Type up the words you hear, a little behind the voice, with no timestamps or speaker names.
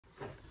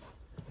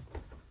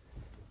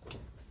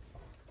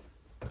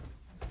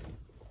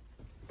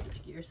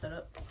get your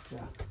setup. Yeah.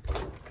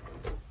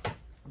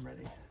 I'm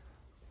ready.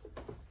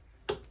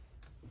 You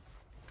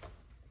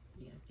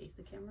gonna face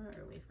the camera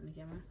or away from the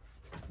camera?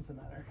 Doesn't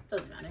matter.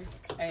 Doesn't matter.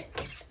 All right.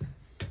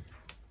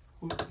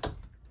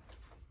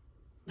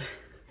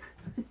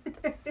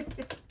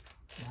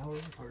 Now we're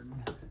recording.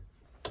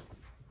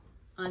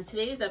 On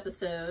today's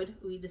episode,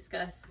 we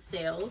discuss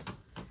sales.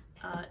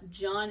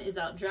 John is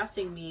out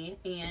dressing me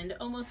and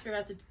almost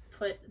forgot to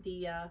put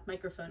the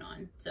microphone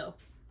on. So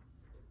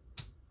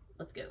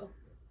let's go.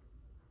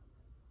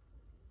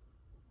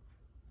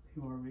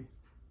 Who are we?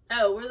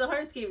 Oh, we're the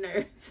hardscape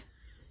nerds.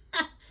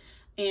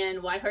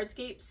 And why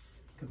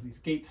hardscapes? Because we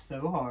scape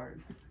so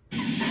hard.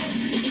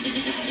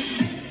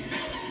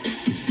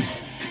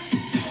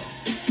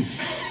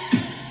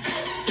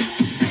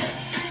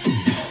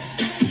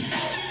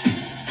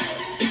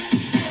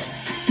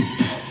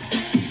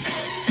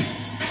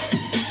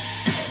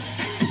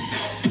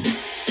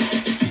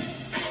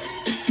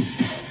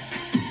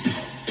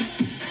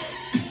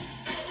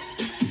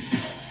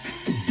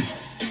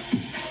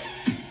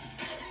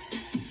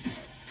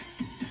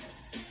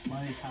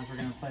 One of these times we're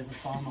going to play the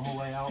song the whole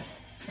way out.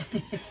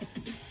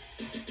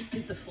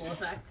 Get the full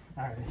effect.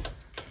 Alright.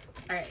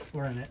 Alright.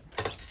 We're in it.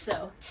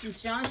 So,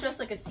 since John's dressed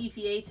like a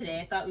CPA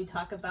today, I thought we'd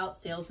talk about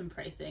sales and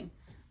pricing.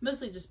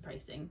 Mostly just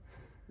pricing,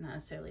 not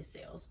necessarily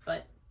sales.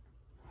 But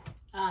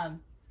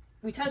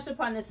we touched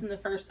upon this in the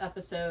first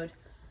episode,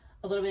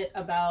 a little bit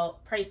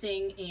about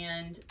pricing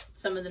and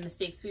some of the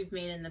mistakes we've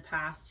made in the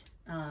past.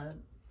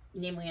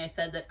 Namely, I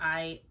said that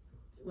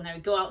when I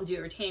would go out and do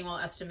a retaining wall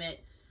estimate,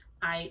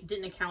 I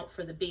didn't account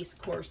for the base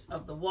course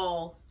of the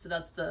wall. So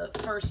that's the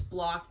first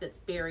block that's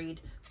buried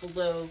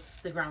below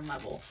the ground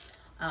level.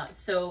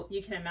 So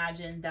you can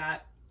imagine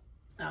that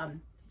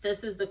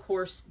this is the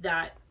course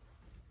that,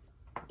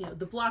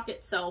 the block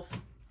itself,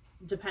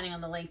 depending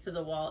on the length of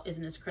the wall,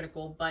 isn't as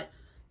critical, but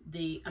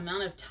the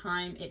amount of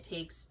time it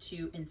takes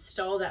to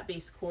install that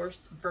base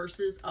course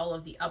versus all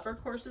of the upper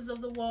courses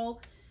of the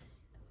wall,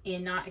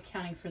 and not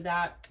accounting for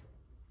that,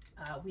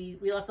 we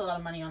left a lot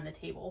of money on the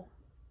table.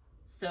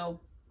 So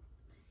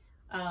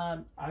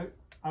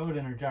I would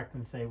interject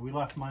and say we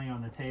left money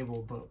on the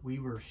table, but we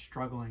were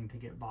struggling to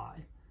get by.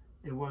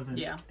 It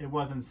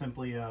wasn't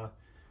simply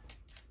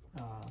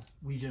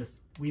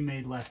we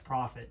made less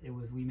profit. It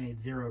was we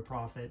made zero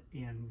profit,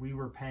 and we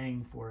were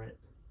paying for it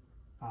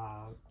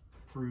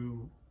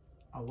through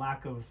a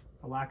lack of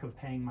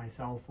paying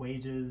myself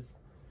wages.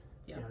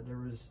 Yeah,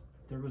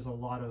 there was a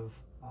lot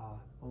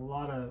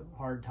of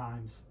hard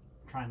times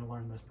trying to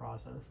learn this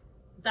process.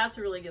 That's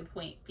a really good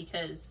point,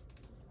 because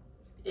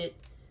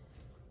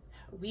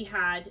we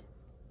had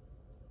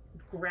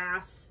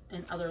grass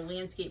and other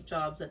landscape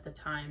jobs at the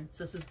time.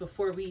 So this is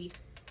before we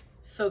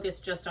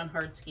focused just on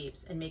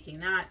hardscapes and making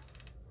that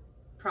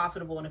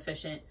profitable and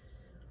efficient.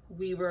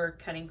 We were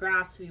cutting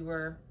grass, we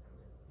were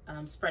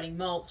spreading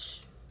mulch,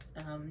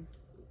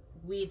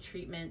 weed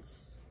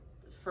treatments,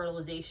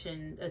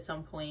 fertilization at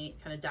some point,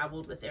 kind of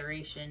dabbled with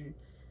aeration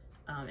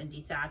and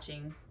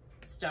dethatching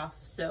stuff.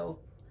 So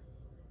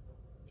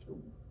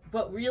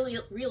what really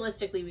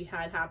realistically we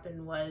had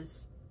happen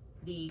was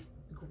the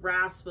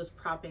grass was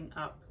propping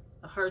up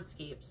the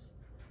hardscapes,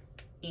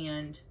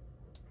 and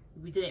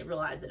we didn't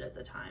realize it at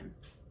the time.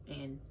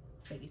 And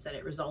like you said,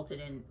 it resulted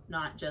in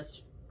not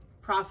just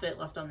profit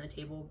left on the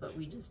table, but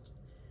we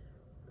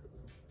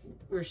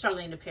were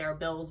struggling to pay our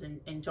bills,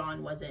 and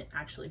John wasn't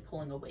actually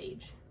pulling a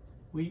wage.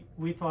 We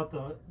thought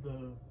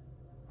the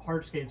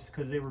hardscapes,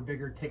 because they were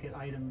bigger ticket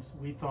items,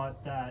 we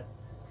thought that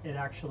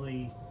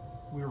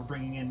we were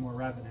bringing in more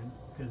revenue,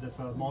 because if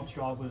a mulch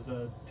job was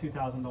a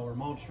 $2,000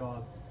 mulch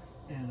job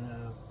and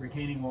a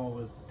retaining wall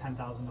was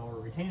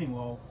 $10,000 retaining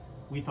wall,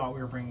 we thought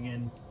we were bringing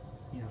in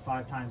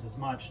 5 times as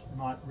much,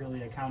 not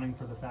really accounting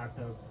for the fact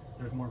of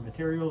there's more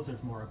materials,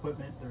 there's more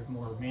equipment, there's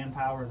more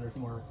manpower, there's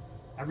more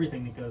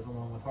everything that goes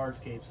along with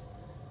hardscapes.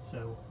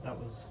 So that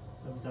was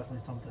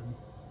definitely something,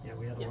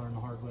 we had to learn the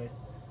hard way.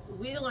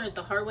 We had to learn it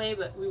the hard way,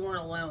 but we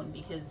weren't alone,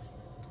 because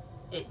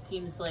it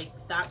seems like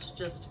that's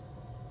just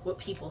what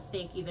people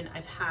think. Even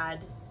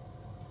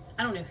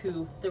I don't know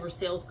who, there were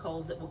sales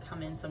calls that will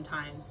come in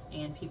sometimes,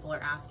 and people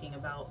are asking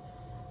about,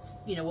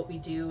 what we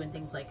do and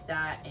things like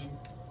that. And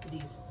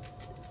these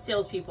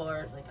salespeople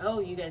are like,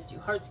 oh, you guys do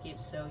hardscapes,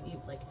 so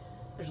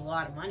there's a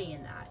lot of money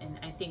in that. And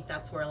I think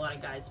that's where a lot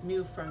of guys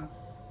move from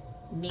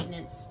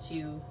maintenance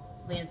to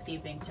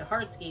landscaping to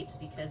hardscapes,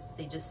 because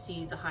they just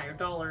see the higher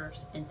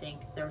dollars and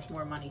think there's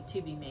more money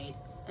to be made.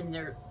 And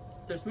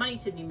there's money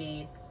to be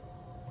made,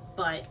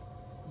 but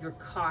your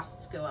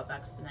costs go up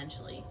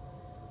exponentially.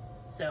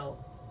 So,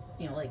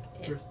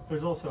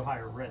 there's also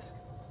higher risk.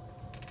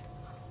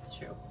 It's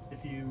true.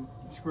 If you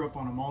screw up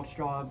on a mulch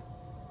job,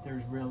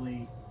 there's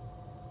really,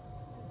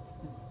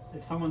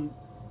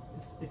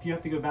 if you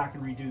have to go back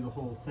and redo the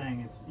whole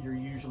thing, you're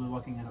usually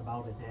looking at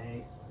about a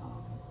day.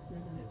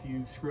 If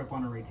you screw up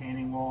on a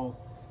retaining wall,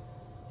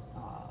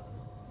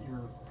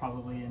 you're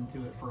probably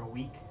into it for a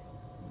week.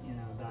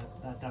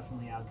 That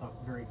definitely adds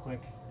up very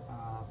quick.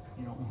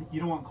 You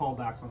don't want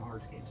callbacks on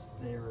hardscapes.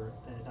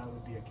 That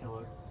would be a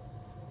killer.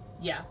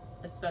 Yeah,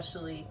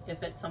 especially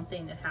if it's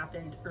something that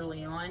happened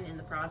early on in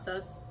the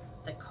process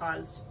that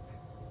caused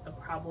a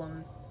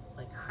problem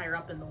like higher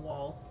up in the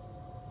wall.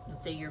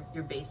 Let's say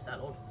your base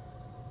settled.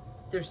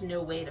 There's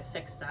no way to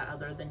fix that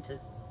other than to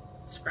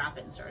scrap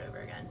it and start over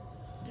again.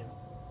 Yeah.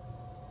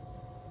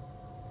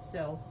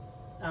 So,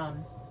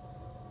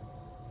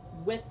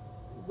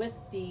 with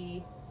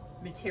the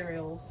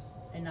materials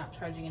and not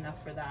charging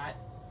enough for that,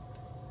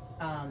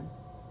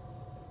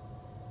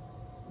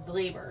 the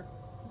labor,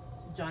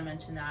 John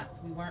mentioned that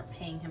we weren't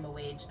paying him a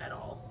wage at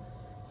all.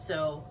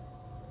 So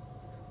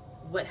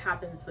what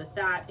happens with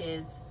that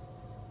is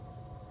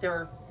there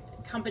are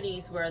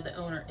companies where the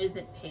owner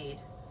isn't paid,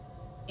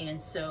 and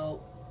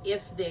so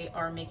if they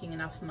are making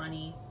enough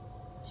money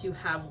to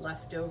have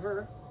left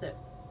over that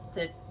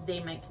they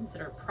might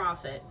consider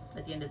profit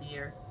at the end of the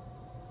year,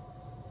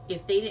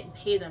 if they didn't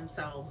pay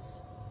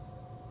themselves,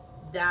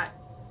 that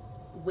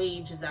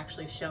wage is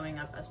actually showing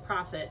up as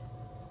profit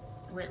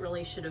when it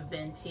really should have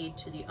been paid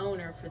to the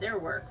owner for their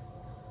work.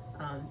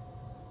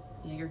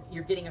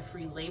 You're getting a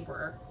free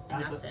laborer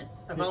in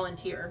essence, a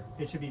volunteer.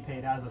 It should be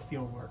paid as a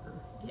field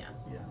worker. Yeah.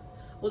 Yeah.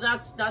 Well,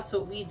 that's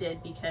what we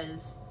did,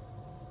 because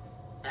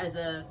as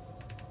a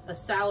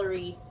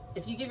salary,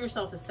 if you give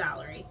yourself a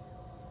salary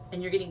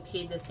and you're getting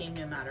paid the same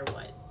no matter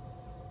what,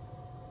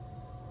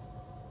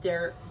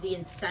 the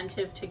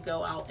incentive to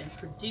go out and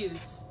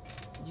produce,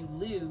 you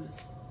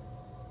lose,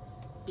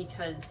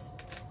 because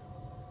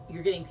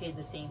you're getting paid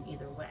the same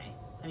either way.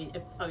 I mean,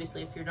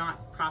 obviously, if you're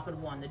not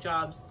profitable on the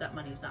jobs, that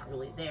money's not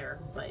really there.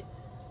 But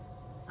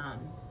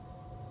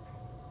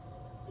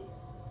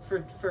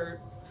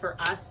for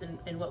us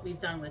and what we've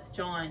done with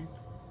John,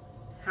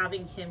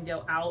 having him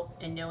go out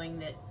and knowing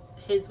that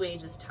his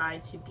wage is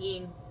tied to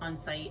being on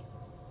site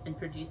and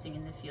producing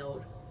in the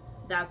field,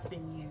 that's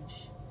been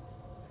huge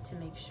to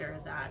make sure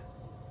that.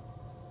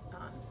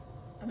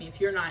 I mean,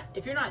 if you're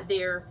not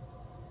there,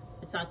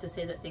 it's not to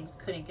say that things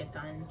couldn't get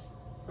done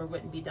or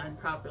wouldn't be done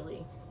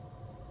properly.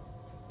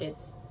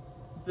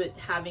 But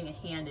having a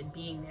hand in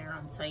being there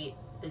on site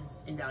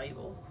is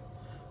invaluable.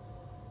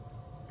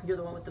 You're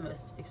the one with the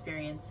most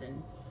experience,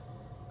 and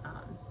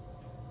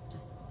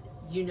just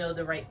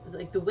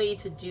the way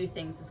to do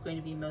things is going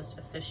to be most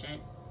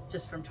efficient,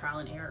 just from trial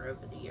and error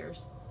over the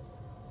years.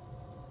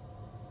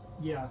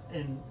 Yeah,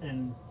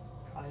 and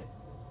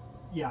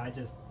I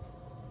just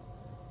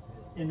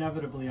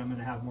inevitably I'm going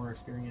to have more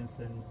experience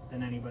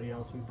than anybody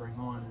else we bring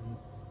on, and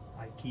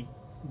I keep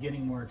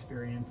getting more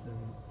experience, and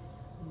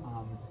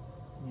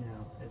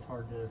it's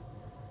hard to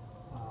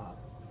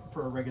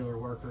for a regular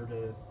worker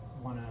to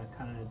want to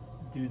kind of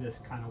do this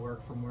kind of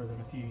work for more than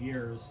a few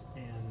years,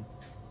 and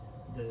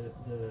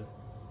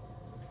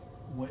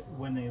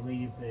when they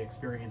leave, the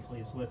experience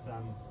leaves with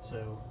them.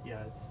 So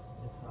yeah, it's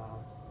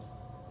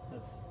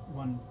that's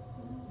one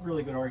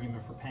really good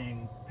argument for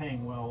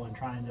paying well and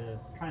trying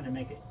to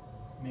make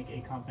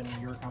a company,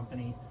 your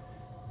company,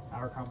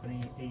 our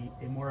company,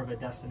 a more of a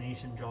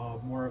destination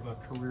job, more of a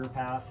career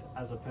path,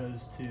 as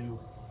opposed to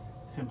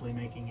simply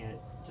making it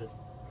just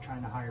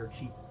trying to hire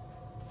cheap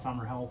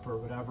summer help or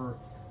whatever.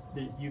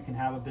 That you can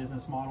have a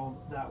business model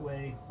that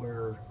way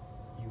where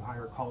you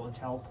hire college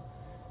help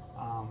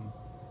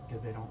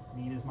because they don't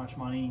need as much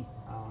money,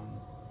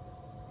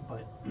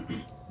 but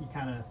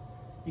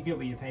you get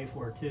what you pay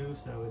for too.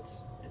 So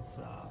it's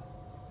a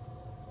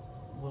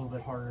little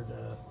bit harder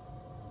to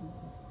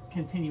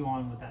continue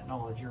on with that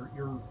knowledge.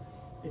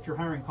 If you're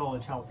hiring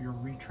college help, you're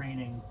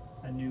retraining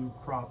a new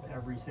crop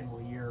every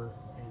single year,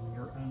 and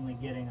you're only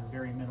getting a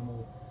very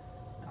minimal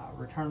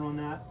return on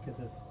that, because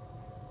if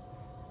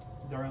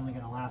they're only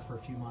going to last for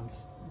a few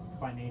months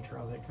by nature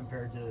of it,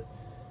 compared to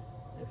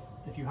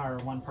if you hire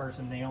one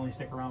person, they only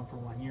stick around for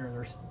 1 year.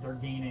 They're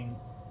gaining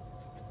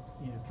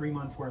 3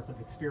 months worth of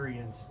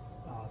experience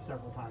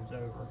several times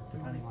over,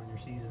 depending on your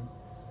season.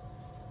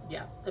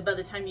 Yeah, but by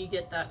the time you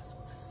get that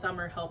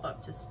summer help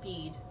up to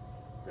speed,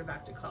 they're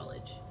back to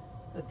college.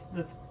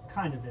 That's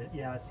kind of it.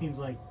 Yeah, it seems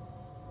like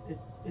it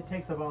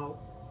takes about,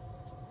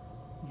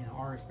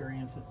 our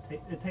experience,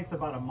 it takes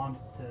about a month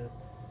to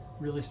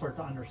really start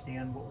to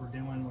understand what we're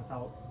doing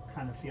without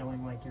kind of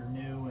feeling like you're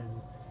new,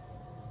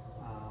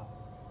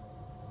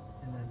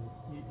 and then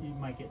you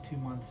might get 2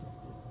 months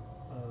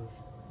of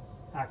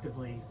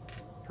actively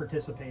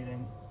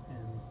participating,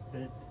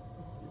 but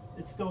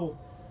it's still,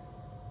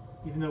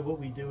 even though what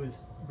we do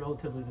is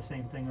relatively the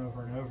same thing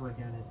over and over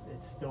again,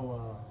 it's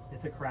still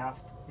it's a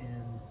craft.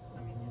 And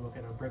I mean, you look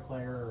at a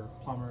bricklayer or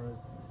plumber,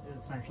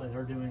 essentially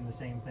they're doing the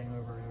same thing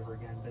over and over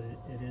again, but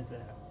it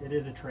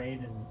is a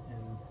trade,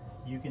 and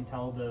you can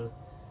tell the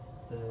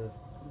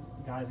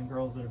guys and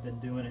girls that have been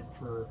doing it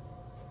for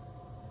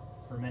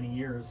many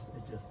years,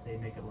 they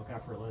make it look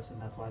effortless,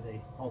 and that's why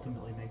they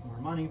ultimately make more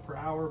money per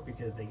hour,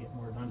 because they get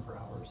more done per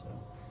hour. So,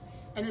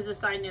 and as a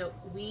side note,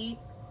 we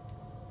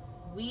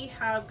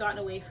have gotten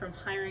away from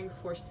hiring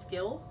for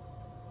skill,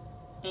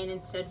 and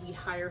instead we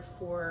hire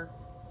for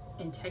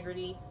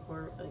integrity,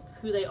 or like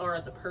who they are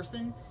as a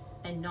person,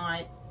 and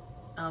not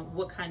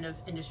what kind of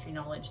industry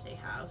knowledge they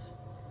have.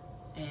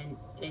 and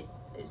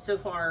so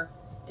far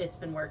it's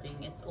been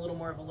working. It's a little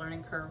more of a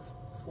learning curve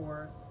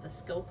for the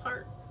skill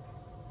part,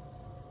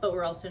 but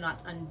we're also not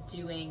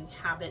undoing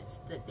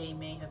habits that they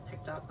may have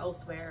picked up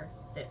elsewhere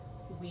that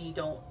we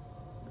don't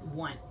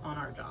want on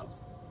our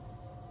jobs.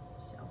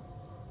 So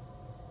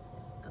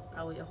that's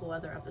probably a whole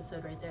other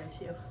episode right there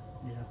too.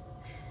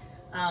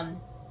 Yeah.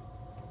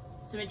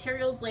 So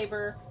materials,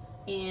 labor,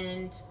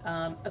 and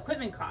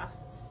equipment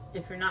costs.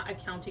 If you're not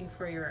accounting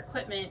for your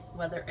equipment,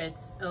 whether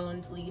it's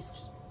owned,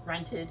 leased,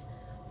 rented,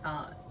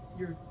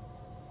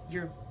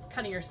 you're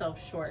cutting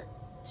yourself short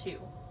too.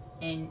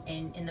 And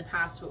in the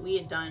past, what we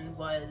had done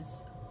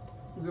was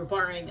we were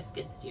borrowing a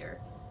skid steer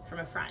from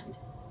a friend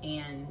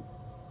and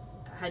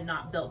had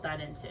not built that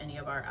into any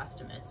of our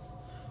estimates.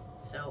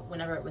 So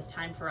whenever it was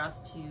time for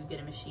us to get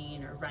a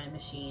machine or rent a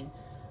machine,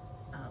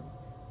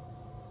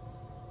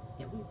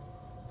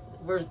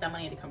 that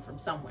money had to come from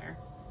somewhere.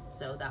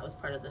 So that was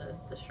part of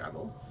the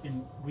struggle.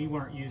 And we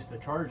weren't used to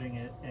charging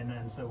it, and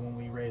then so when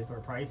we raised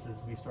our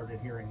prices, we started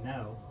hearing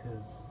no,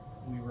 because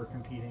we were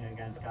competing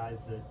against guys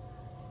that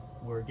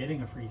were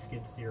getting a free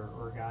skid steer,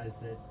 or guys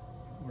that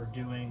were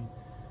doing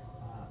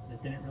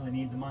that didn't really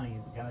need the money,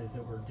 the guys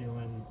that were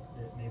doing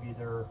that maybe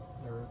their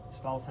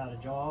spouse had a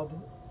job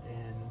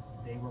and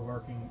they were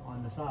working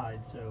on the side.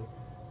 So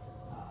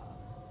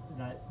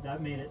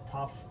that made it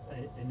tough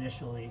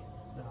initially,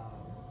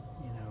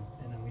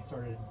 and then we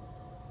started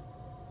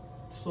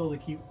slowly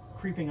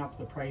creeping up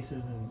the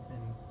prices, and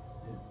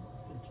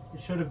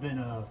it should have been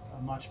a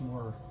much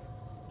more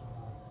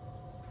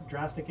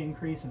drastic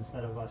increase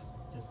instead of us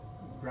just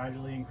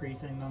gradually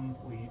increasing them.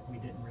 We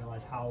didn't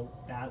realize how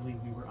badly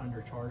we were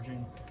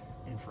undercharging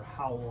and for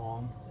how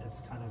long.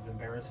 It's kind of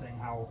embarrassing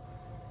how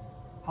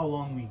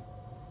long we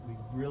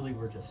really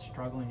were just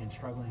struggling, and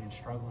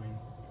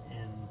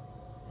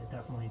it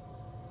definitely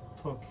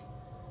took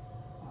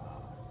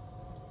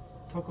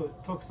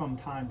some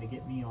time to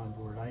get me on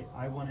board.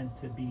 I wanted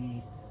to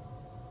be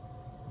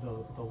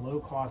the low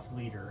cost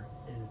leader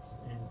is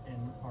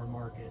in our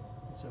market,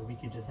 so we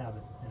could just have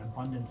an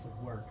abundance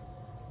of work.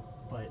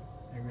 But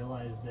I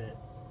realized that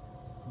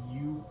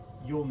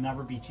you'll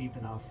never be cheap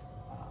enough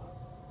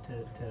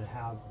to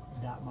have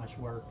that much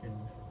work, and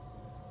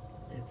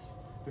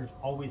there's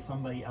always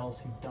somebody else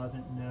who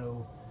doesn't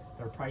know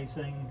their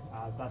pricing.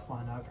 Best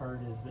line I've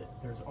heard is that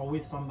there's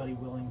always somebody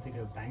willing to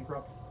go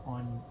bankrupt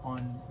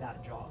on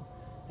that job.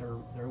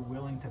 They're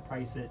willing to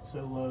price it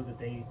so low that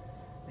they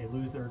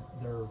lose their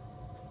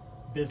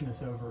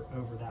business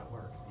over that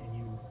work,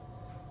 and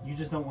you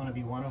just don't want to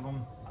be one of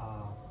them.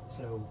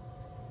 So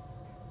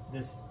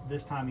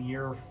this time of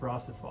year for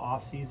us, it's the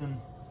off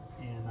season,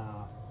 and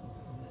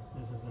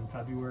this is in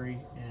February,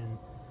 and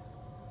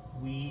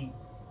we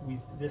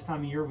this time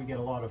of year we get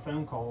a lot of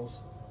phone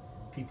calls,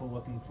 people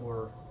looking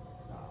for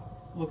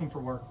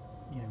work,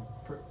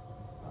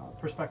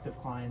 prospective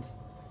clients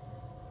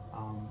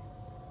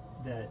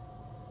that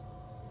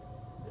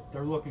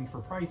they're looking for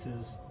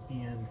prices,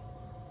 and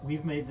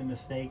we've made the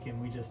mistake,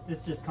 and this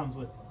just comes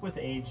with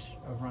age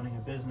of running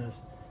a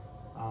business,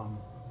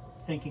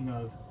 thinking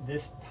of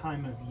this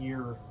time of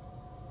year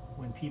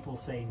when people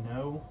say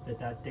no,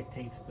 that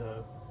dictates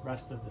the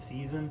rest of the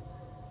season.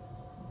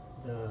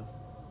 The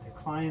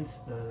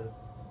clients,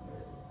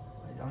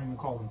 I don't even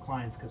call them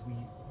clients because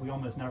we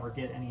almost never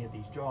get any of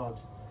these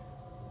jobs.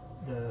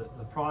 The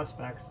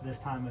prospects this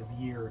time of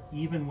year,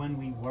 even when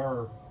we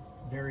were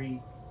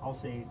very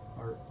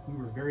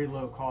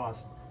low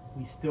cost,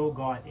 we still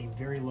got a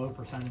very low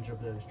percentage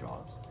of those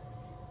jobs.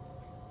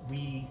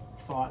 We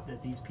thought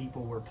that these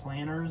people were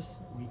planners.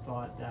 We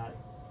thought that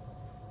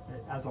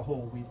as a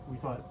whole, we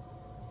thought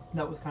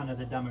that was kind of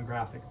the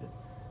demographic, that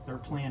they're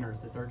planners,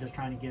 that they're just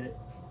trying to get it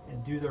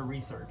and do their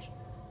research.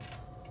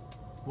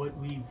 What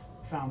we've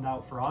found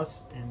out for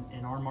us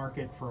in our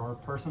market, for our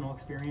personal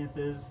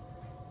experiences,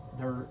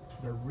 they're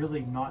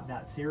really not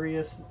that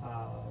serious,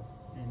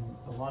 and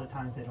a lot of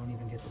times they don't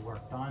even get the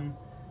work done.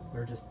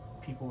 They're just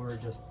people who are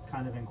just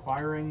kind of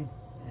inquiring,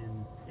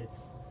 and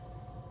it's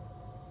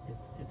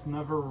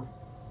never,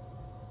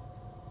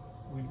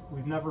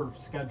 we've never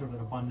scheduled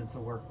an abundance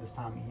of work this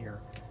time of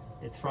year.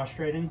 It's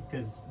frustrating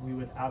because we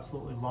would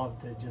absolutely love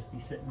to just be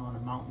sitting on a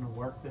mountain of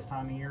work this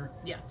time of year.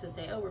 Yeah, to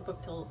say, oh, we're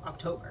booked till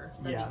October.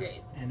 That'd be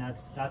great. And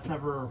that's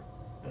never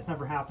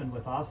happened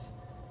with us.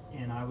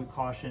 And I would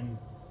caution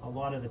a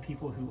lot of the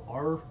people who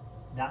are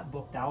that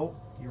booked out,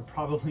 you're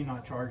probably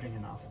not charging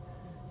enough.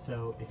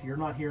 So if you're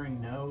not hearing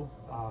no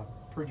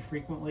pretty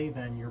frequently,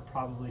 then you're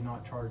probably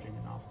not charging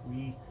enough.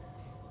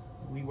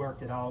 We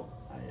worked it out,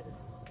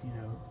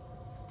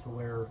 to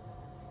where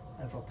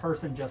if a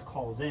person just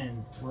calls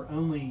in, we're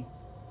only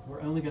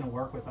going to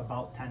work with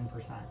about 10%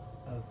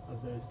 of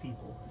those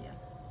people. Yeah.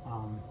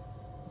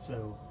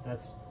 So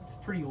it's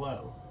pretty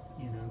low,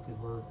 because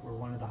we're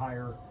one of the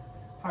higher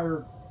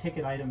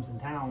ticket items in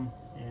town,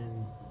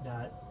 and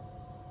that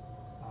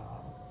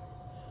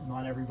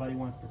not everybody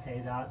wants to pay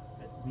that.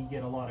 But we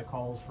get a lot of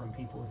calls from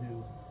people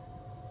who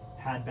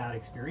had bad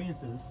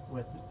experiences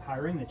with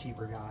hiring the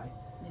cheaper guy.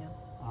 Yeah.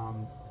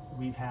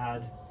 We've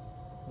had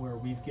where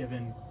we've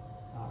given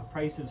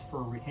prices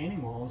for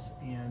retaining walls,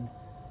 and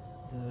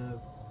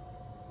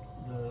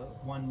the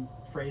one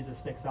phrase that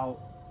sticks out,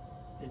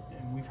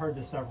 and we've heard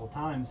this several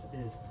times,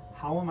 is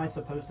how am I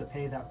supposed to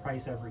pay that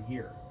price every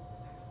year?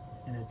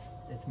 And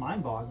it's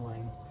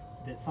mind-boggling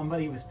that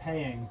somebody was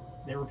paying,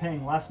 they were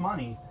paying less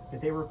money,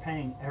 but they were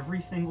paying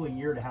every single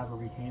year to have a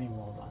retaining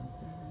wall done.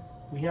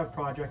 Mm-hmm. We have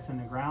projects in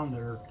the ground that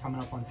are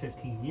coming up on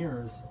 15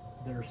 years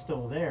that are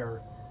still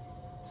there.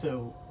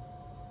 So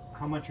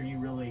how much are you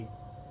really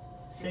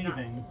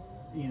saving?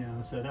 You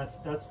know, so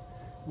that's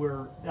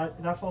where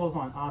that falls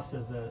on us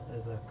as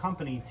a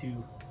company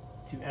to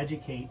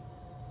educate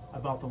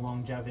about the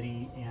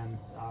longevity. And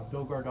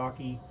Bill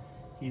Gardocki,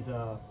 he's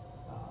an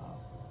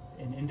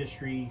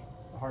industry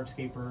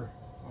hardscaper,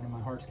 one of my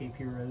hardscape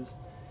heroes.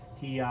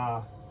 He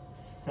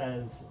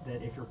says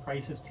that if your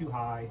price is too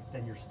high,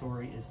 then your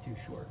story is too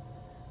short.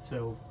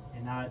 So,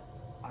 and that,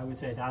 I would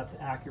say that's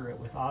accurate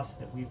with us,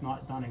 that we've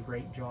not done a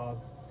great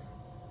job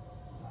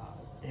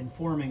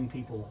informing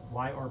people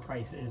why our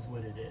price is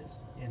what it is,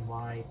 and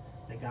why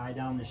the guy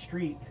down the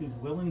street who's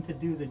willing to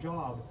do the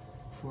job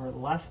for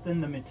less than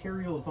the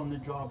materials on the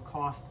job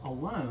cost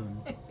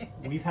alone.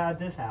 We've had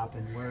this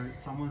happen where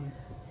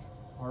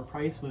our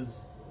price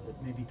was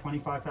maybe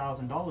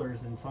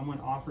 $25,000 and someone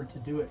offered to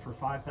do it for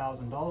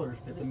 $5,000,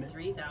 but it was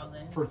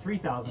 $3,000 for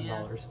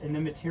 $3,000, and the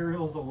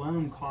materials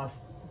alone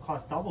cost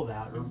double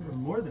that, or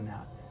more than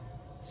that.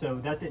 So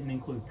that didn't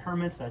include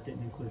permits, that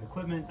didn't include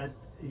equipment. That,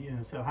 you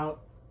know, so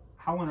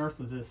how on earth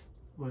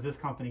was this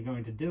company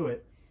going to do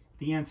it?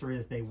 The answer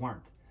is they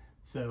weren't.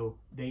 So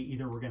they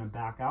either were going to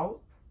back out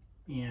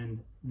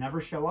and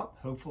never show up,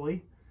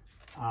 hopefully.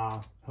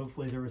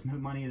 Hopefully there was no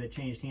money that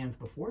changed hands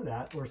before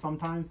that, or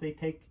sometimes they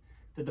take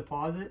the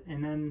deposit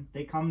and then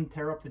they come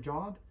tear up the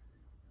job,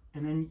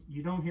 and then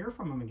you don't hear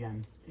from them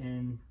again.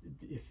 And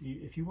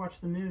if you watch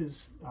the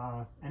news,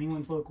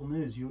 anyone's local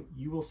news,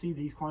 you will see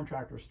these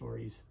contractor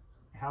stories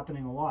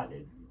happening a lot.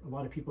 A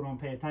lot of people don't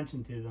pay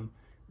attention to them.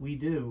 We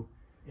do.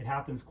 It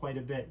happens quite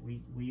a bit.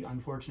 We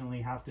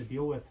unfortunately have to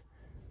deal with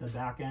the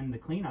back end, the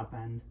cleanup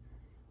end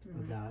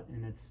of that,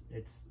 and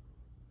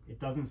it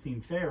doesn't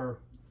seem fair,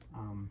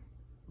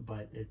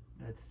 but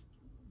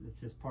it's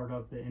just part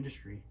of the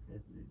industry.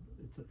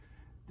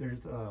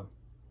 There's a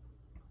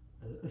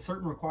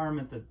certain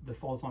requirement that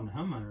falls on the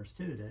homeowners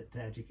too,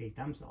 to educate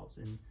themselves,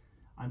 and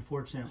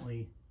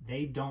unfortunately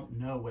they don't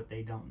know what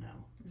they don't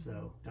know.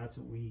 So that's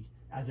what we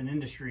as an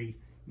industry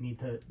need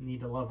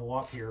to level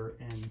up here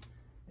and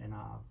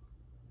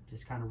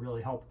just kind of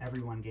really help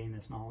everyone gain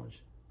this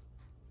knowledge.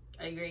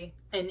 I agree.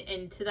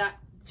 And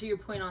to your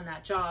point on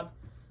that job,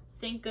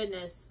 thank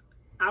goodness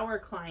our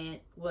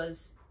client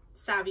was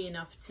savvy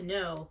enough to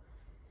know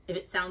if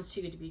it sounds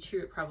too good to be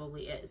true, it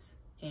probably is.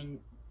 And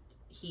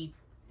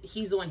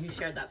he's the one who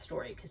shared that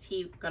story, because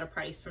he got a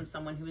price from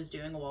someone who was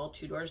doing a wall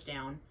 2 doors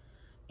down,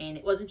 and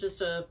it wasn't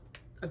just a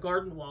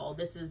garden wall.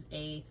 This is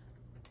an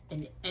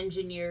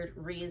engineered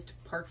raised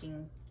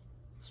parking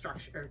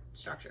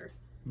structure.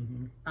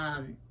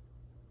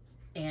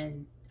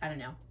 And I don't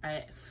know,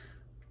 I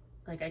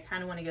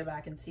kind of want to go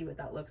back and see what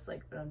that looks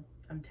like, but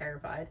I'm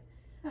terrified.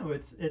 No,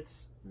 it's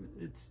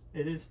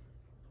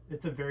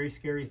a very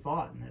scary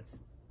thought, and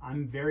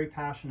I'm very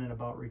passionate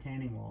about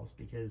retaining walls,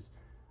 because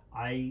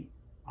I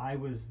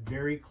was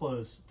very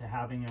close to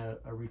having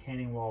a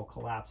retaining wall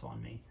collapse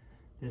on me.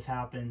 This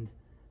happened,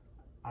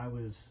 I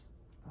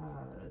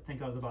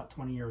think I was about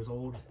 20 years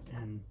old,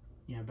 and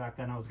you know, back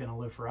then I was going to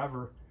live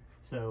forever.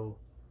 So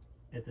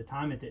at the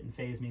time it didn't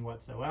faze me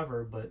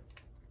whatsoever, but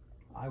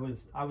I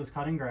was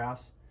cutting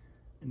grass,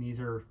 and these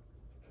are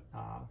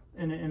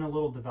in a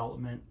little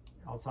development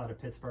outside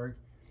of Pittsburgh,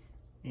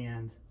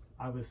 and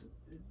it was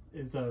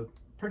a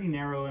pretty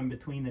narrow in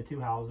between the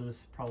two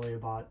houses, probably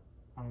about,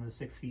 I don't know,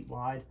 6 feet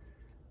wide.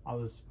 I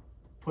was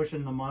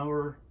pushing the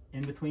mower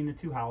in between the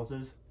two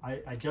houses.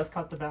 I just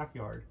cut the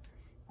backyard.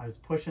 I was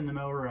pushing the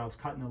mower, I was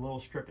cutting a little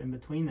strip in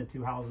between the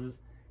two houses,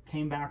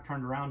 came back,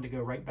 turned around to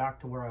go right back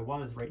to where I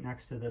was, right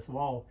next to this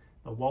wall.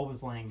 The wall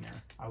was laying there.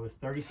 I was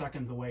 30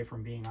 seconds away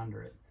from being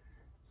under it.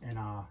 And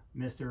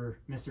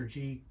Mr.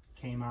 G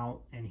came out,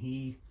 and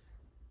he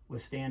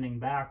was standing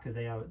back because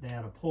they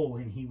had a pole,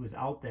 and he was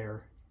out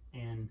there,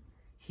 and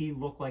he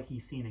looked like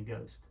he's seen a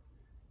ghost.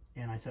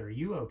 And I said, "Are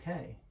you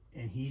okay?"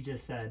 And he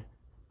just said,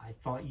 "I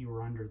thought you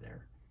were under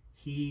there."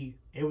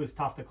 It was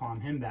tough to calm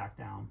him back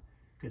down,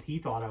 because he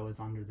thought I was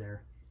under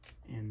there.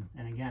 And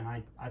again,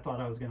 I thought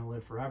I was going to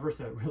live forever,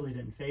 so it really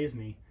didn't faze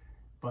me.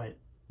 But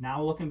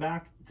now looking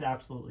back, it's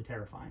absolutely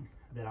terrifying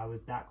that I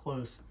was that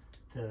close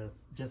to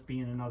just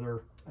being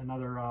another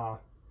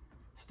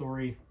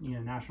story, you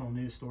know, national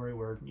news story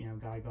where, you know, a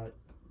guy got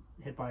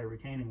hit by a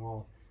retaining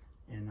wall.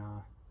 And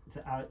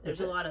there's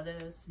a lot of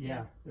those.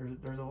 Yeah,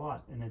 there's a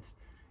lot, and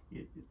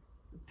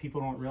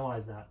people don't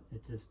realize that.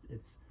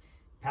 It's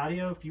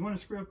patio. If you want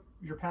to screw up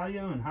your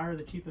patio and hire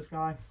the cheapest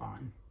guy,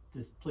 fine.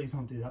 Just please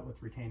don't do that with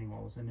retaining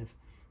walls. And if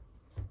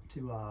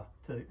to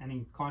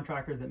any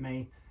contractor that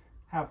may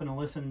happen to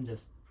listen,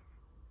 just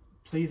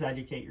please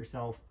educate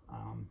yourself.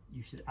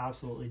 You should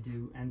absolutely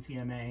do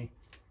NCMA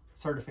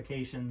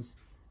certifications.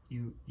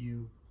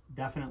 You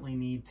definitely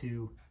need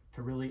to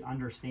really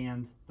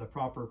understand the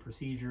proper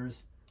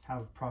procedures,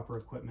 have proper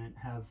equipment,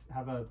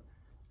 have a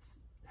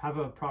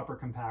proper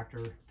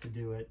compactor to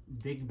do it,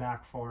 dig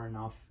back far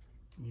enough.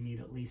 You need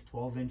at least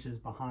 12 inches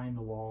behind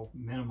the wall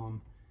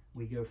minimum.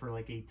 We go for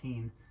like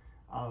 18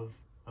 of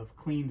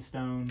clean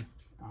stone.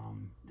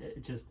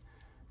 It just,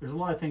 there's a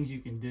lot of things you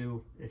can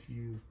do if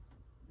you,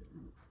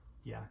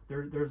 yeah,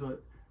 there's a,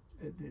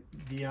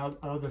 the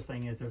other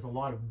thing is there's a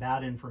lot of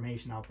bad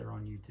information out there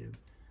on YouTube.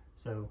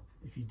 So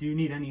if you do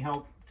need any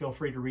help, feel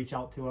free to reach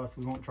out to us.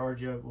 We won't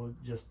charge you. We'll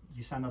just,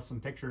 you send us some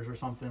pictures or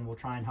something. We'll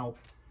try and help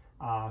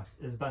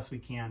as best we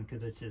can,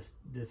 because it's just,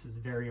 this is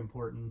very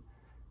important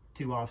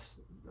to us,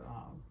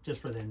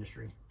 just for the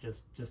industry,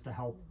 just to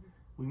help.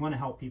 We want to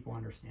help people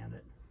understand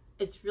it.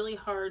 It's really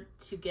hard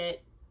to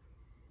get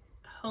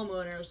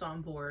homeowners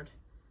on board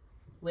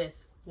with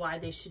why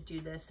they should do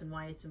this and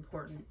why it's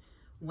important,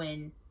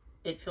 when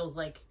it feels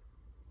like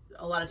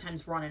a lot of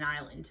times we're on an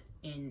island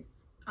in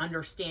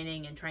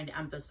understanding and trying to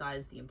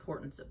emphasize the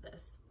importance of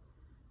this.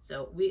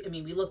 So we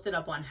looked it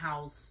up on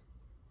Houzz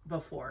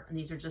before, and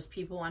these are just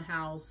people on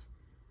Houzz.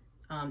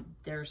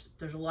 There's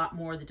a lot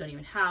more that don't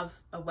even have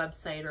a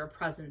website or a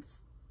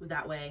presence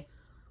that way,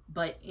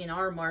 but in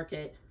our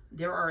market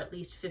there are at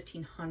least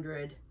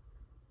 1,500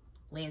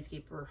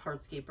 landscaper,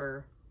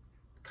 hardscaper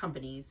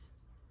companies.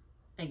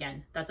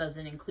 Again, that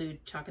doesn't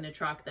include Chuck in a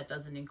Truck, that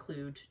doesn't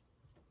include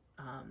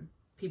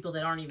people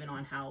that aren't even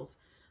on Houzz,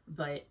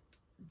 but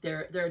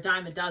they're a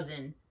dime a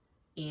dozen,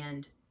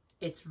 and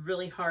it's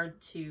really hard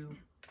to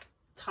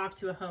talk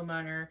to a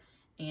homeowner.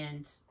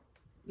 And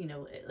you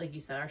know, like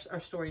you said, our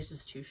story is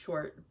just too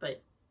short,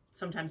 but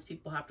sometimes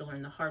people have to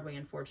learn the hard way,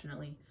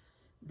 unfortunately,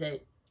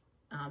 that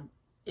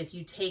if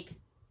you take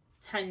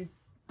 10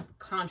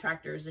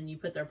 contractors and you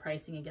put their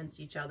pricing against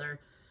each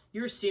other,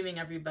 you're assuming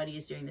everybody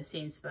is doing the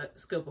same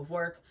scope of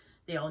work.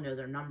 They all know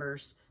their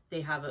numbers.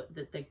 They have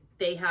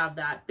they have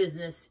that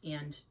business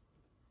and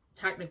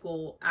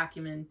technical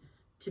acumen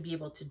to be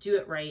able to do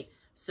it right.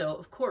 So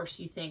of course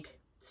you think,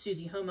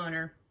 Susie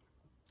homeowner,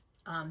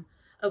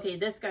 okay,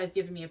 this guy's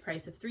giving me a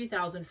price of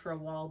 $3,000 for a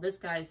wall, this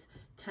guy's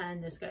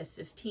 10, this guy's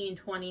 15,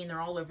 20, and they're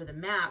all over the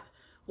map.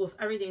 Well, if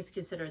everything's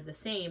considered the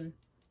same,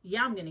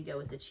 yeah, I'm going to go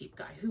with the cheap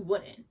guy. Who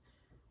wouldn't?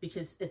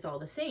 Because it's all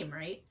the same,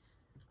 right?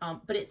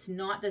 But it's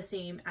not the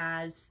same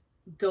as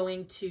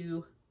going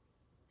to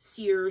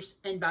Sears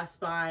and Best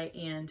Buy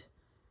and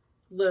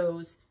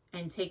Lowe's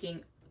and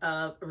taking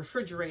a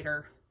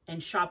refrigerator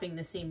and shopping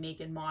the same make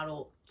and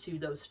model to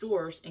those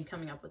stores and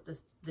coming up with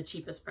the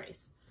cheapest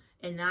price.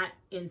 In that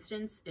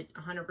instance, it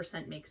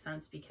 100% makes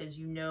sense, because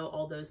you know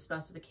all those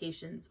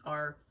specifications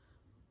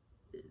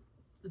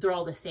they're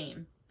all the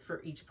same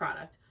for each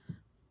product.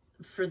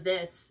 For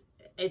this,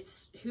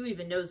 it's who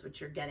even knows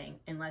what you're getting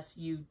unless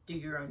you do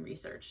your own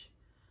research.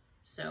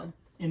 So,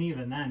 and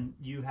even then,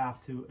 you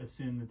have to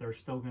assume that they're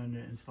still going to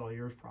install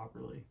yours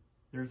properly.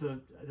 There's a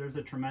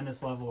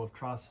tremendous level of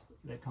trust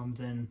that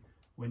comes in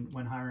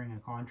when hiring a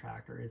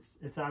contractor.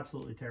 It's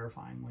absolutely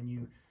terrifying when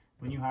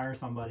you hire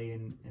somebody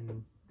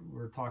and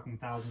we're talking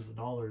thousands of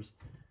dollars.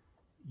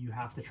 You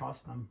have to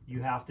trust them.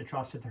 You have to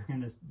trust that they're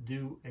going to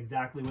do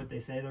exactly what they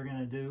say they're going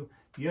to do.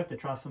 You have to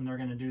trust them they're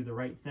going to do the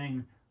right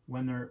thing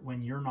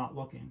when you're not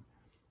looking,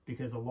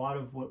 because a lot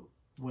of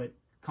what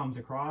comes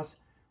across,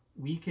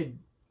 we could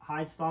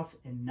hide stuff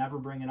and never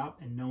bring it up,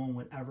 and no one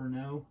would ever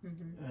know.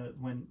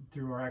 When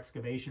through our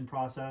excavation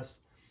process,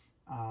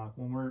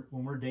 when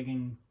we're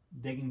digging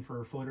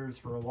for footers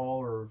for a wall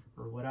or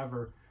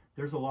whatever,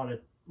 there's a lot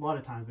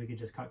of times we could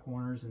just cut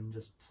corners and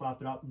just slap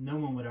it up. No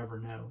one would ever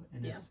know,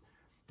 and yeah.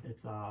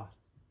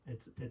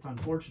 It's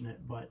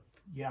unfortunate, but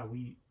yeah,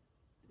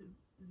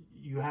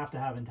 you have to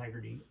have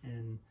integrity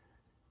and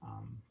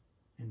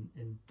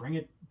bring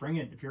it.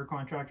 If you're a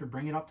contractor,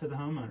 bring it up to the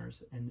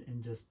homeowners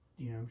and just,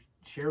 you know,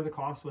 share the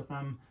cost with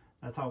them.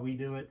 That's how we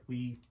do it.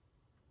 We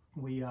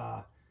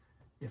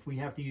if we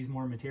have to use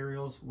more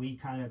materials, we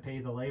kind of pay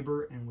the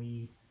labor, and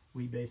we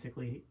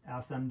basically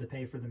ask them to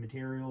pay for the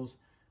materials,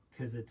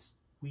 because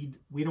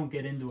we don't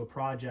get into a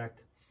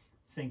project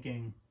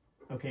thinking,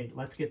 okay,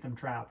 let's get them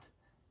trapped.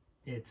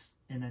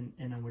 And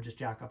then we'll just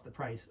jack up the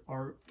price.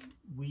 Or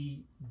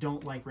we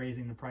don't like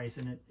raising the price,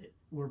 and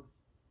we're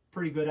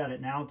pretty good at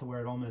it now to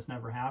where it almost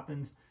never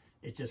happens.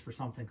 It's just for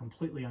something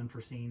completely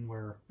unforeseen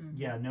where,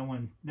 yeah, no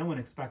one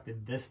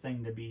expected this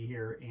thing to be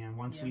here, and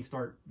once we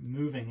start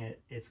moving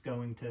it, it's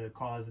going to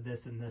cause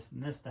this and this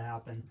and this to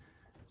happen.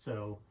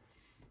 So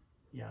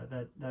yeah,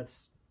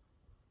 that's.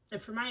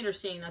 And from my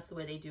understanding, that's the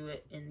way they do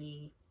it in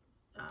the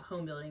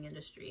home building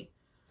industry.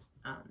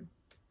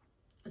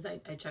 As I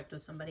checked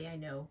with somebody I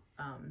know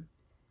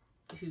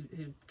who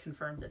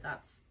confirmed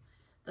that's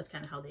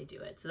kind of how they do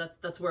it. So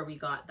that's where we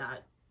got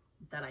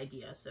that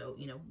idea. So,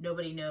 you know,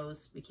 nobody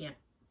knows. We can't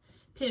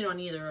pin it on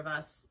either of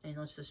us, and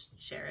let's just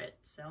share it.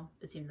 So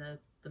it seemed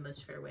the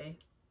most fair way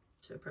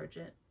to approach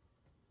it.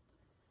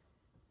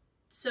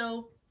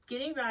 So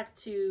getting back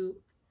to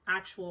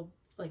actual,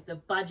 like, the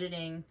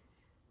budgeting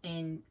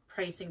and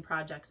pricing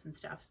projects and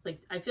stuff,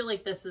 like, I feel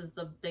like this is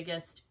the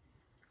biggest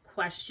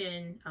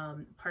question,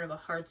 part of a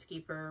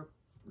hardscaper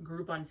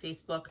group on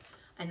Facebook,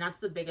 and that's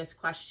the biggest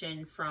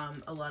question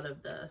from a lot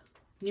of the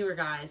newer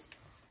guys.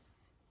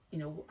 You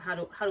know, how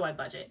do I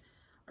budget,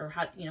 or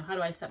how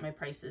do I set my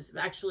prices?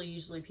 Actually,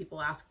 usually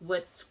people ask,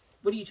 what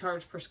do you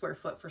charge per square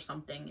foot for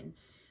something?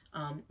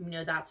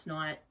 And that's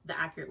not the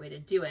accurate way to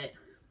do it.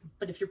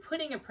 But if you're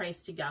putting a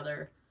price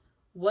together,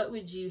 what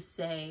would you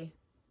say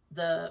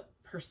the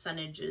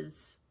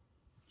percentages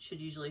should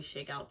usually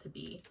shake out to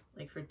be,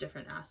 like, for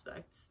different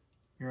aspects?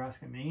 You're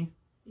asking me?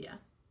 Yeah.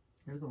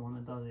 You're the one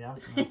that does the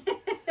estimate.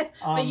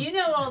 But you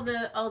know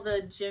all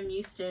the Jim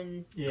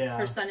Houston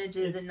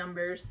percentages and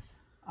numbers.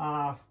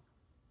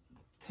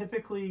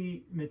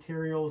 Typically,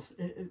 materials,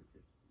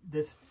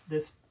 this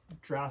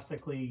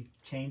drastically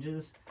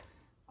changes.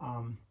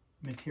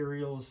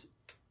 Materials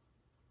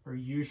are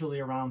usually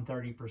around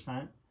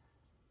 30%.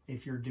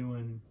 If you're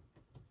doing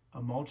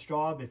a mulch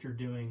job, if you're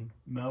doing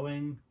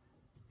mowing,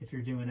 if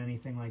you're doing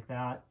anything like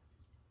that,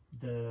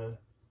 the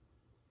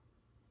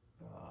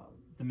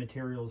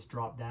materials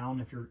drop down.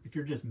 If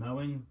you're just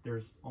mowing,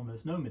 there's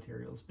almost no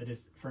materials. But if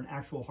for an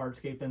actual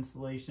hardscape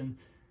installation,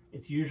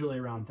 it's usually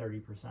around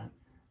 30%.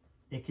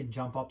 It could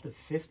jump up to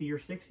 50 or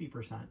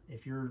 60%.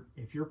 If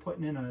you're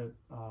putting in a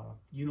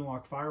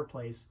unilock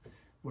fireplace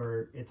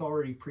where it's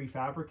already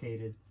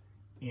prefabricated,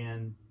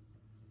 and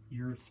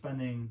you're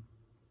spending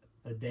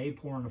a day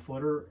pouring a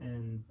footer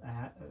and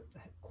a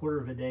quarter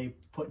of a day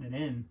putting it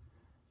in,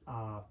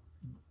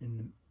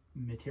 and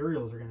the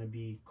materials are going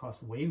to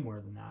cost way more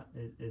than that.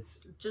 It's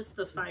just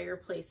the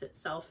fireplace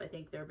itself. I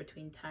think they're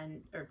between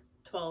 10 or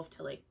 12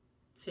 to like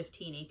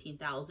 15,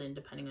 18,000,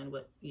 depending on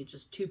what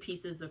just two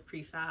pieces of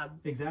prefab.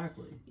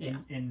 Exactly. Yeah.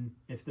 And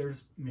if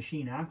there's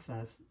machine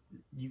access,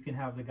 you can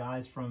have the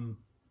guys from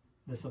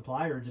the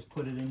supplier just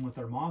put it in with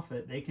their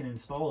Moffett. They can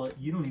install it.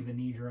 You don't even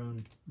need your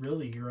own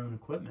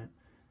equipment.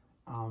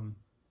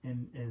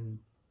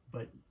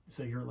 But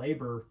so your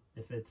labor,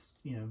 if it's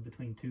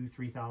between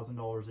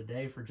 $2,000-$3,000 a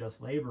day for just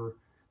labor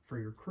for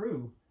your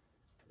crew,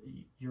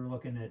 you're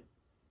looking at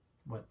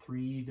what,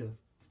 $3,000 to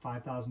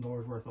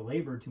 $5,000 worth of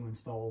labor to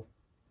install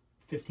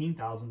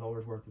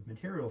 $15,000 worth of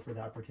material for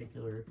that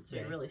particular So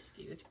day. you're really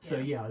skewed. So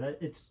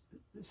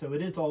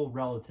it is all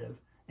relative,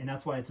 and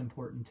that's why it's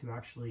important to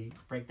actually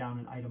break down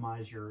and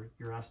itemize your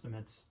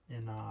estimates.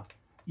 And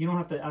you don't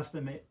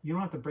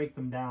have to break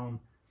them down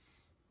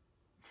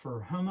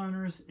for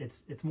homeowners.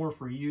 It's more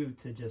for you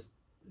to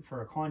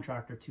for a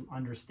contractor to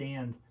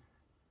understand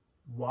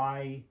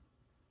why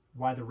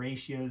the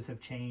ratios have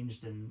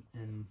changed,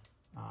 and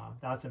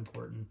that's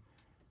important.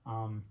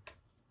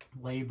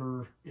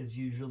 Labor is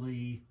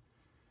usually,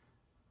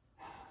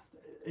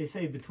 they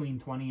say, between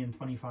 20 and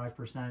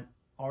 25%.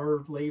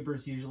 Our labor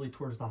is usually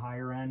towards the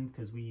higher end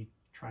because we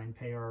try and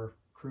pay our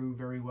crew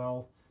very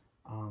well.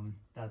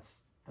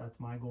 That's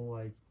my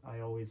goal. I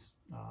always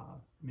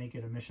make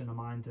it a mission of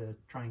mine to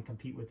try and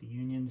compete with the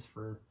unions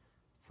for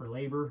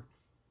labor,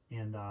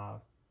 and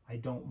I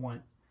don't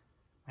want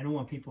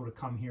people to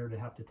come here to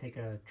have to take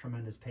a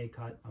tremendous pay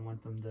cut. I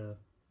want them to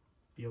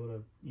be able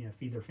to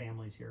feed their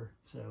families here.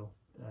 So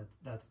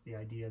that's the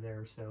idea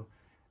there. So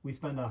we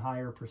spend a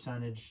higher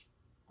percentage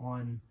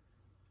on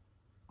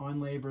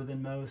labor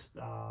than most.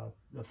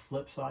 The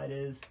flip side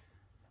is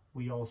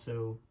we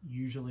also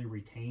usually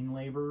retain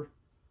labor.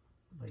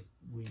 Like,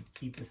 we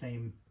keep the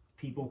same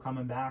people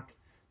coming back.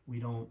 We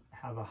don't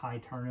have a high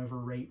turnover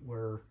rate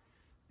where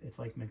it's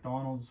like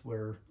McDonald's,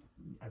 where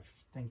I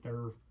think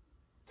their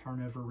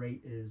turnover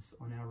rate is,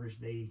 on average,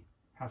 they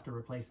have to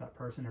replace that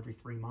person every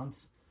 3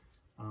 months.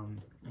 I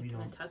can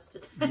attest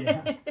to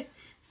that. Yeah.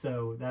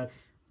 So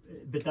that's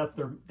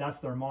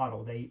their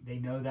model. They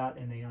know that,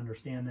 and they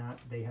understand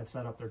that. They have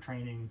set up their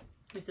training.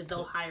 They said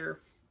they'll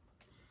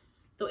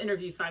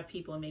interview 5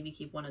 people and maybe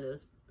keep one of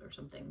those or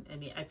something. I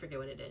mean, I forget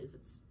what it is.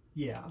 It's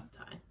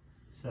high.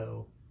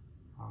 So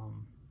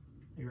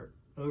your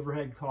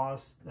overhead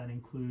costs, that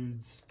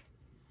includes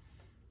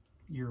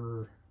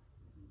your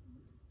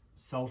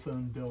cell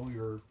phone bill,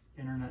 your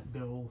internet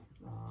bill,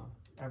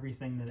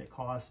 everything that it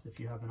costs if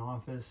you have an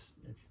office,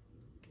 if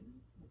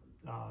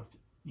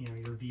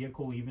your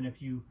vehicle. Even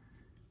if you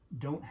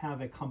don't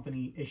have a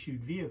company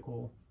issued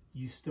vehicle,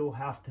 you still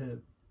have to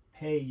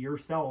pay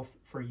yourself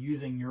for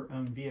using your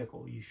own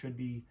vehicle. You should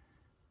be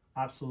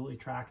absolutely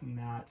tracking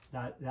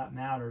that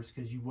matters,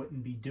 because you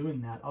wouldn't be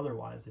doing that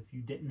otherwise. If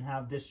you didn't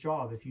have this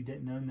job, if you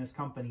didn't own this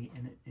company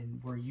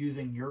and were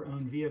using your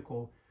own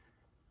vehicle,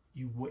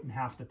 you wouldn't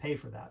have to pay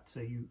for that. So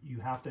you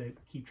have to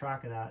keep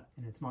track of that,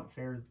 and it's not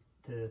fair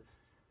to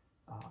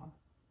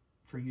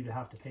for you to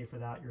have to pay for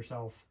that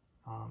yourself.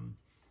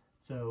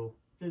 So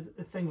there's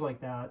things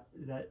like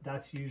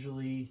that's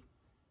usually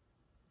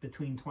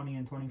between 20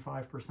 and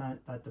 25%.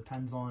 That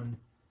depends on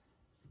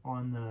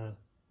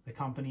the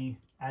company.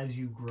 As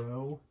you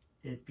grow,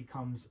 it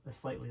becomes a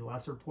slightly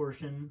lesser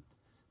portion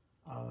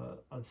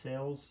of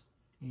sales,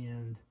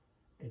 and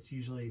it's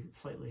usually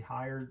slightly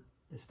higher,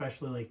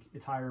 especially like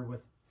it's higher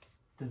with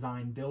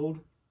design build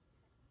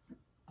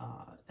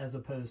as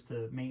opposed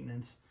to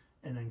maintenance.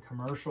 And then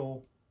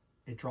commercial,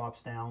 it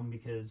drops down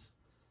because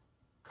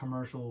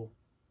commercial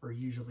are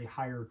usually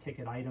higher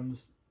ticket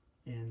items,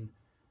 and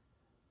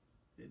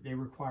they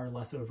require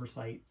less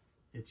oversight.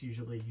 It's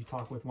usually you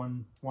talk with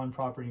one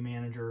property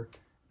manager,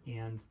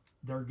 and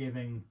they're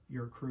giving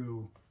your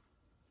crew,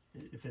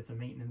 if it's a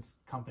maintenance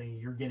company,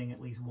 you're getting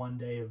at least one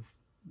day of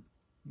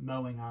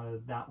mowing out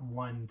of that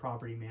one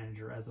property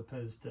manager, as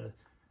opposed to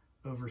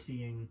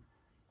overseeing,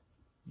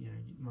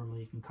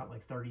 normally you can cut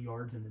like 30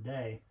 yards in a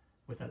day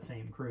with that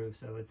same crew.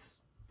 So it's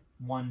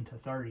 1 to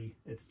 30.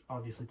 It's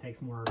obviously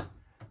takes more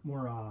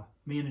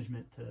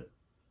management to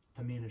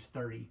manage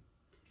 30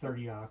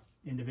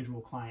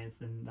 individual clients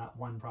than that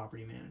one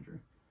property manager.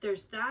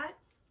 There's that,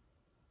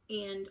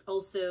 and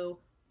also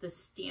the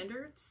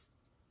standards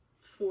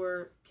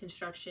for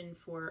construction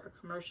for a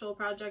commercial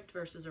project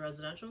versus a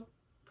residential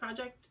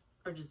project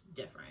are just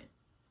different.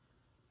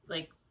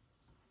 Like,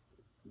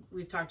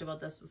 we've talked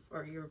about this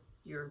before,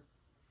 your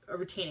a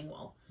retaining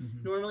wall.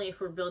 Mm-hmm. Normally,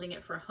 if we're building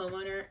it for a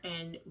homeowner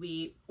and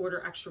we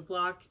order extra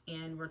block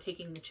and we're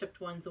taking the chipped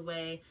ones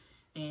away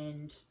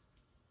and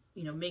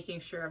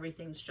making sure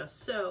everything's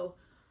just so,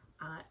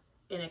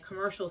 in a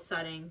commercial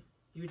setting,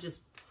 you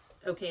just,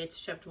 okay, it's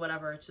chipped,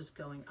 whatever, it's just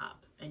going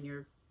up, and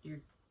you're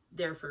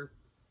there for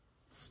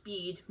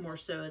speed more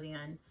so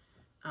than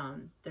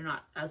they're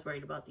not as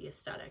worried about the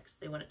aesthetics.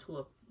 They want it to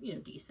look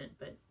decent,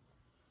 but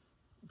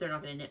they're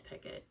not going to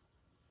nitpick it.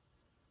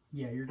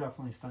 Yeah, you're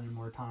definitely spending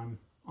more time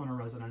on a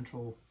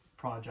residential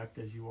project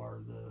as you are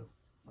the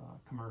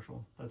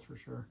commercial, that's for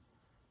sure.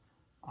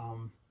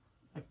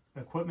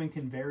 Equipment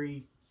can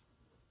vary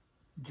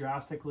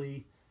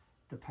drastically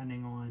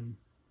depending on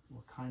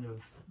what kind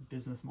of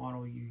business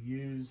model you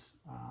use.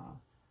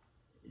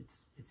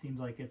 It seems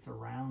like it's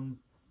around,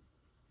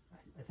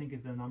 I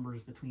think the number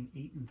is between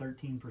 8 and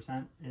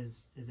 13%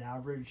 is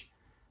average.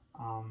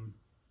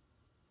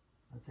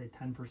 I'd say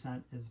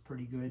 10% is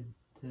pretty good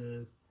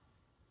to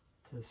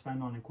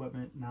spend on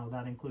equipment. Now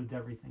that includes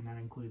everything. That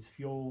includes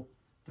fuel,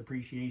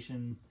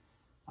 depreciation,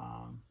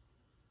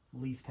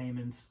 lease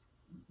payments,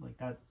 like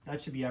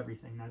that should be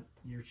everything. That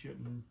you're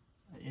shooting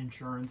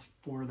insurance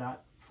for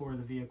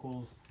the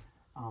vehicles.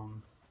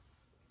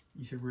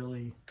 You should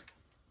really,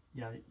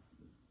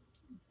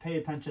 pay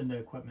attention to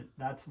equipment.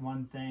 That's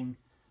one thing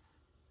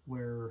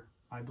where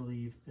I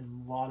believe a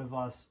lot of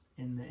us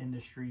in the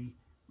industry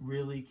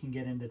really can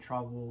get into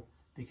trouble,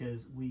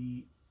 because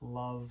we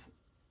love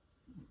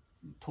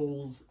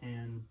tools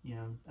and,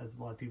 as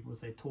a lot of people would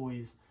say,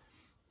 toys,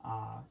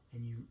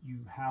 and you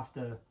have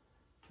to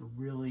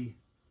really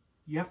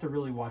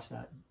watch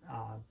that.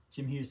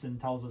 Jim Houston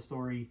tells a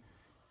story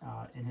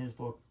in his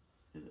book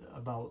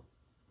about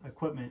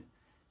equipment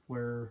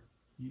where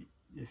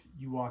if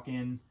you walk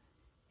in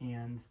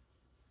and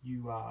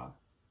you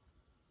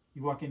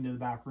walk into the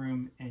back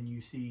room and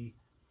you see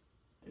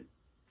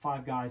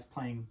 5 guys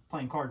playing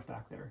cards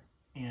back there,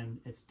 and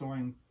it's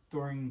during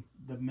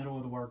the middle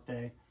of the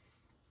workday,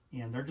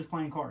 and they're just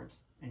playing cards,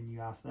 and you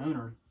ask the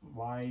owner,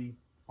 why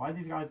are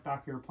these guys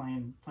back here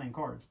playing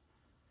cards?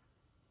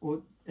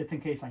 Well, it's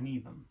in case I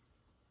need them.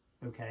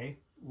 Okay,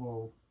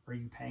 well, are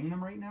you paying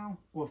them right now?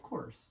 Well, of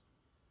course.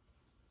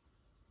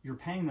 You're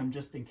paying them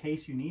just in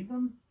case you need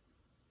them?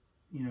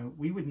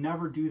 We would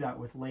never do that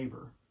with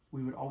labor.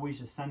 We would always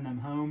just send them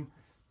home.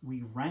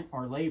 We rent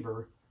our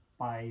labor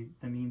by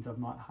the means of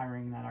not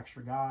hiring that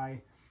extra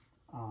guy,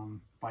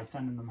 by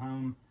sending them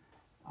home.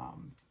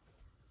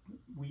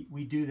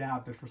 We do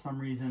that, but for some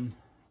reason,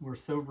 we're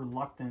so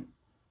reluctant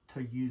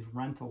to use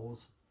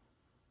rentals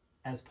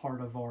as part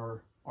of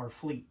our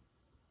fleet.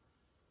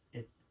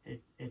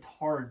 It's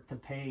hard to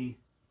pay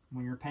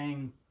when you're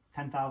paying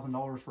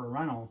 $10,000 for a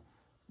rental,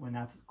 when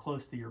that's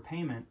close to your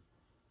payment,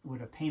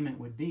 what a payment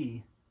would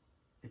be.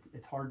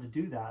 It's hard to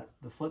do that.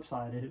 The flip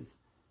side is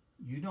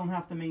you don't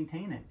have to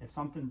maintain it. If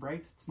something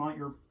breaks,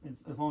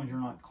 it's as long as you're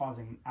not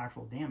causing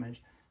actual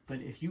damage.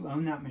 But if you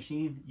own that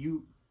machine,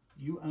 you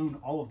own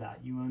all of that.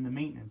 You own the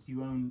maintenance.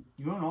 You own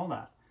all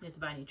that. You have to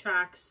buy new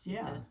tracks.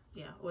 Yeah.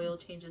 Oil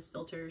changes,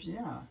 filters.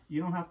 Yeah,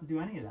 you don't have to do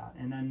any of that.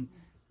 And then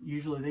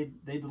usually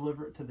they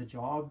deliver it to the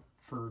job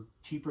for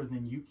cheaper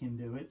than you can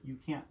do it. You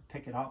can't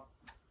pick it up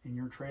in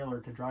your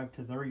trailer to drive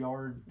to their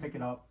yard, pick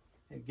it up,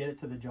 get it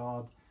to the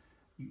job.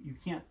 You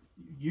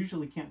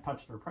usually can't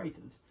touch their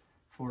prices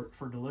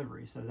for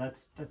delivery. So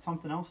that's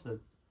something else to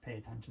pay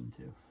attention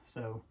to.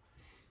 So,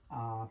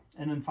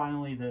 and then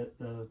finally,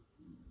 the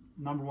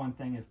number one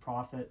thing is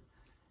profit.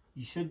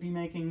 You should be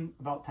making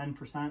about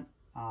 10%.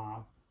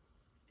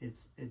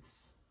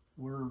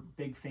 We're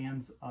big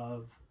fans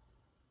of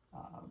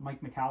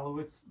Mike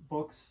Michalowicz's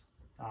books.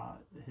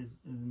 His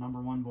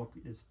number one book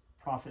is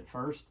Profit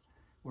First,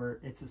 where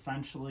it's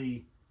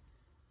essentially,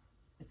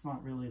 it's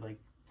not really like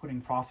putting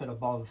profit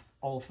above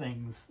all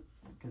things,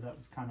 because that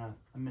was kind of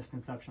a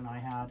misconception I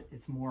had.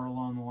 It's more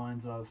along the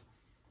lines of,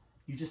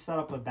 you just set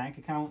up a bank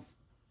account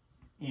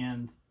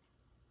and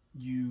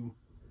you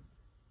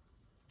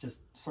just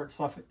start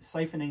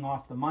siphoning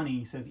off the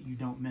money so that you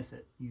don't miss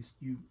it.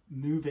 You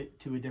move it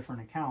to a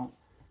different account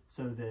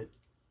so that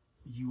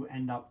you'll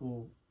end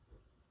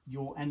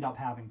up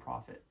having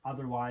profit.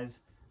 Otherwise,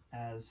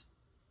 as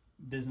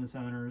business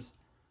owners,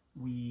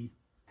 we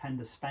tend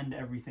to spend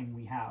everything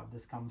we have.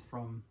 This comes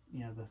from,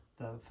 you know,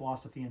 the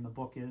philosophy in the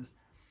book is,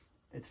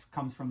 it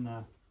comes from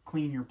the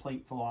clean your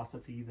plate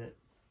philosophy that,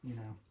 you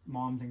know,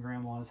 moms and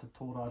grandmas have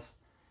told us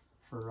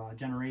for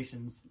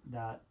generations,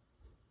 that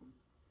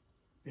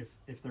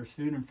if there's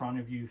food in front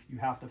of you, you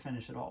have to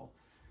finish it all.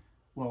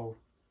 Well,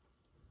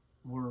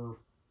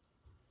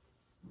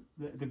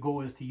 the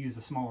goal is to use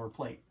a smaller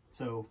plate.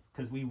 So,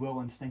 because we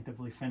will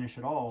instinctively finish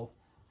it all.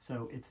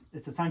 So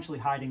it's essentially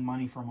hiding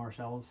money from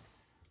ourselves.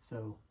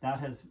 So that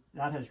has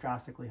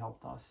drastically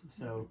helped us.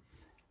 So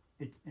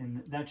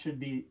and that should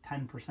be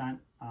 10%.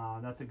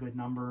 That's a good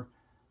number,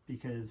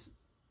 because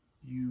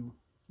you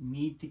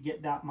need to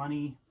get that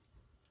money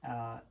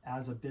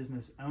as a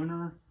business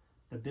owner.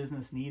 The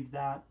business needs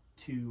that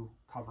to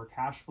cover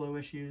cash flow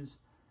issues.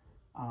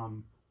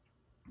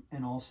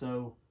 And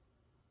also,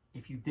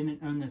 if you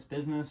didn't own this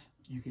business,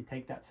 you could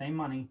take that same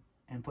money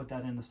and put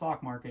that in the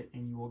stock market,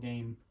 and you will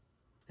gain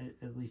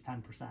at least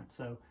 10%.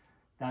 So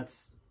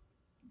that's,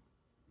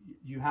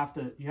 you have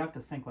to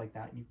think like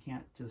that. You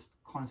can't just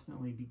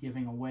constantly be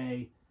giving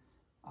away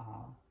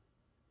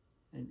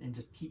and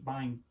just keep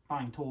buying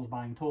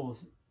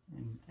tools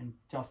and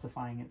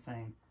justifying it,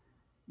 saying,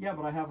 yeah,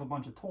 but I have a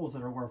bunch of tools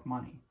that are worth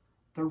money.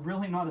 They're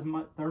really not as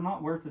much. They're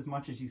not worth as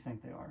much as you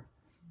think they are.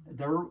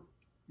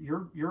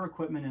 Your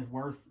equipment is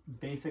worth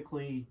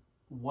basically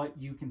what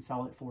you can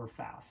sell it for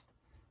fast,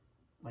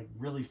 like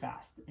really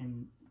fast,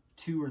 in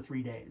 2 or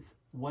 3 days.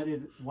 What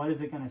is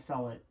it going to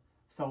sell?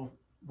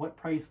 What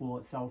price will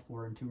it sell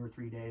for in 2 or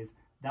 3 days?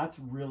 That's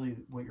really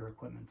what your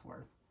equipment's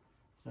worth.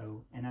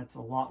 So, and that's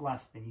a lot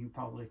less than you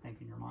probably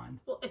think in your mind.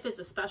 Well, if it's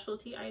a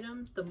specialty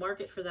item, the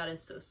market for that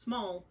is so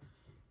small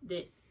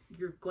that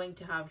you're going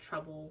to have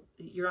trouble.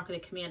 You're not going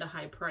to command a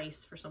high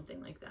price for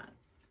something like that.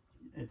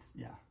 It's,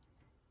 yeah.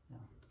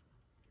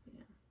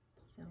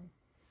 So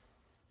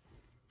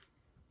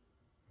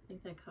I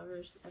think that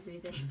covers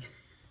everything.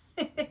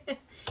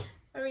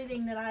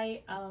 Everything that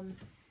I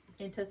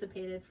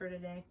anticipated for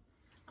today.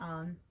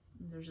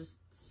 There's just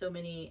so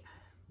many,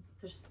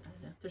 I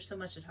don't know, there's so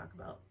much to talk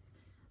about,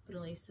 but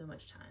only so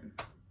much time.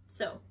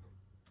 So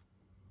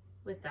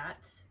with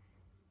that,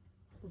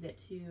 we'll get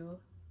to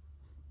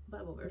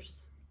Bible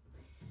verse.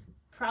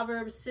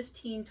 Proverbs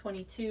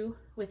 15:22,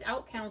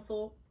 without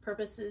counsel,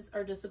 purposes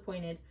are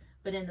disappointed,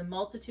 but in the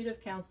multitude of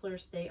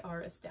counselors, they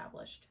are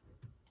established.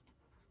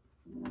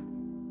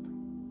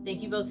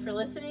 Thank you both for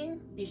listening.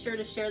 Be sure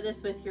to share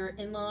this with your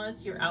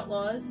in-laws, your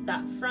outlaws,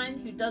 that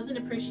friend who doesn't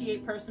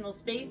appreciate personal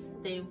space.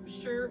 They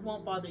sure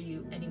won't bother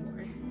you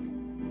anymore.